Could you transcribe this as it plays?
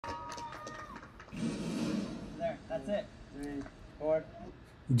That's it. 3, 4.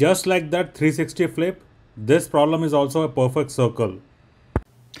 Just like that 360 flip, this problem is also a perfect circle.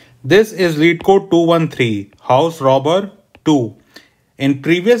 This is Leetcode 213, House Robber 2. In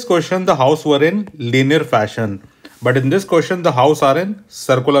previous question, the house were in linear fashion. But in this question, the house are in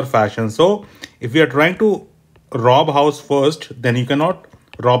circular fashion. So if you are trying to rob house first, then you cannot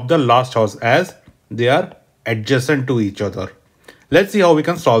rob the last house as they are adjacent to each other. Let's see how we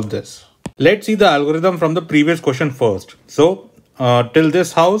can solve this. Let's see the algorithm from the previous question first. So till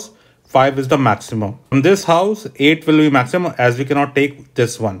this house, 5 is the maximum. From this house, 8 will be maximum as we cannot take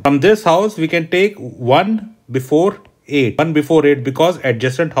this one. From this house, we can take 1 before 8. 1 before 8 because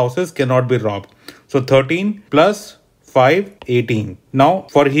adjacent houses cannot be robbed. So 13 plus 5, 18. Now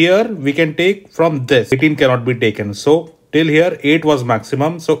for here, we can take from this. 18 cannot be taken. So till here, 8 was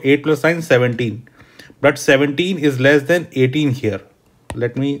maximum. So 8 plus 9, 17. But 17 is less than 18 here.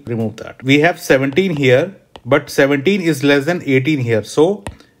 Let me remove that. We have 17 here, but 17 is less than 18 here. So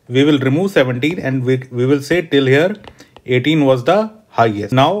we will remove 17 and we will say till here 18 was the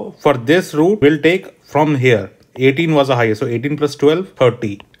highest. Now for this root, we'll take from here. 18 was the highest. So 18 plus 12,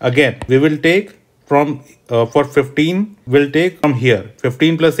 30. Again, we will take from for 15, we'll take from here.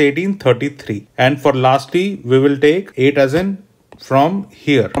 15 plus 18, 33. And for lastly, we will take 8 as in from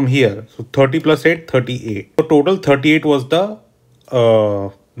here. So 30 plus 8, 38. So total 38 was the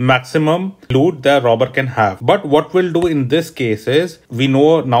maximum loot the robber can have. But what we'll do in this case is, we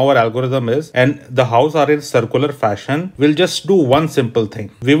know now our algorithm is, and the house are in circular fashion, we'll just do one simple thing.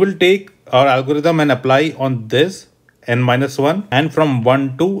 We will take our algorithm and apply on this n-1 and from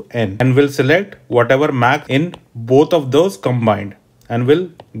 1 to n, and we'll select whatever max in both of those combined and we'll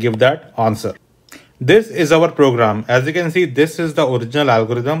give that answer. This is our program. As you can see, this is the original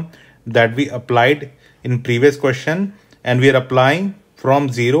algorithm that we applied in previous question, and we are applying from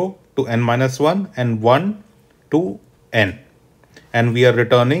 0 to n-1 and 1 to n, and we are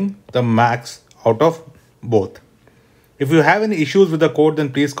returning the max out of both. If you have any issues with the code,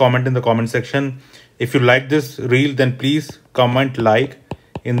 then please comment in the comment section. If you like this reel, then please comment like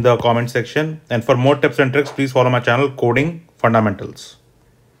in the comment section, and for more tips and tricks, please follow my channel Coding Fundamentals.